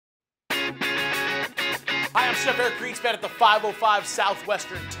Hi, I'm Chef Eric Greenspan at the 505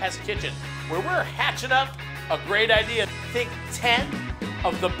 Southwestern Test Kitchen, where we're hatching up a great idea. Think 10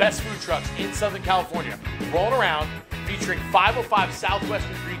 of the best food trucks in Southern California rolling around, featuring 505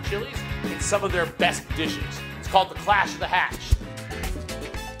 Southwestern green chilies and some of their best dishes. It's called the Clash of the Hatch.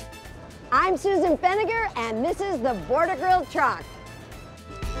 I'm Susan Feniger, and this is the Border Grill Truck.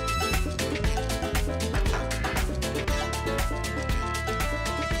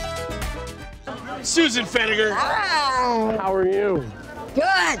 Susan Feniger. Hi. How are you?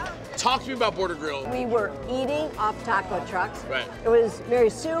 Good. Talk to me about Border Grill. We were eating off taco trucks. Right. It was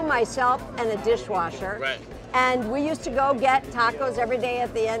Mary Sue, myself, and a dishwasher. Right. And we used to go get tacos every day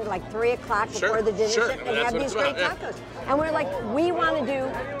at the end, like 3 o'clock before the dinner shift, and have these great tacos. And we're like, we want to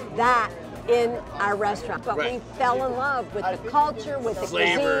do that in our restaurant. But we fell in love with the culture, with the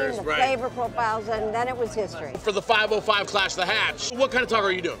flavors, cuisine, the flavor profiles, and then it was history. For the 505 Clash of the Hatch, what kind of taco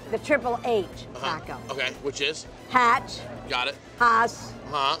are you doing? The Triple H taco. Okay, which is? Hatch. Got it. Haas.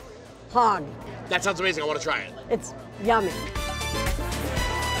 Hog. That sounds amazing. I want to try it. It's yummy.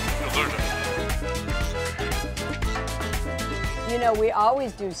 You know, we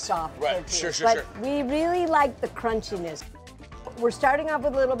always do soft tortillas, but we really like the crunchiness. We're starting off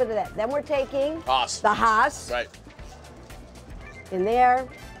with a little bit of that. Then we're taking the Haas in there,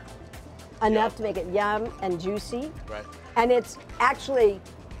 enough to make it yum and juicy. Right. And it's actually,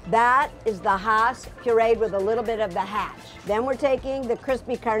 that is the Haas pureed with a little bit of the Hatch. Then we're taking the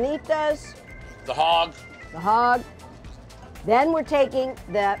crispy Carnitas. The hog. The hog. Then we're taking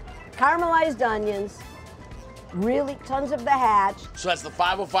the caramelized onions, really tons of the Hatch. So that's the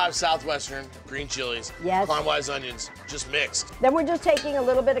 505 Southwestern green chilies, caramelized onions, just mixed. Then we're just taking a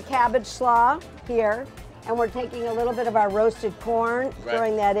little bit of cabbage slaw here, and we're taking a little bit of our roasted corn,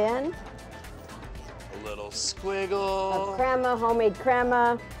 throwing that in. A little squiggle. Of crema, homemade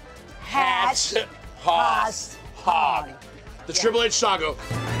crema. Hatch, Haas, hog. The Triple H taco.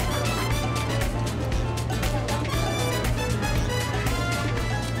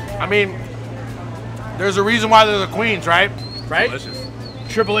 I mean, there's a reason why they're the queens, right? Right? Delicious.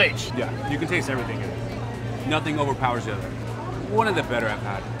 Triple H. Yeah, you can taste everything in it. Nothing overpowers the other. One of the better I've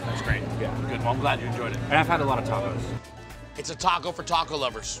had. That's great. Yeah. Good. Well, I'm glad you enjoyed it. And I've had a lot of tacos. It's a taco for taco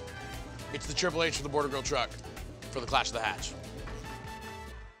lovers. It's the Triple H for the Border Grill truck for the Clash of the Hatch.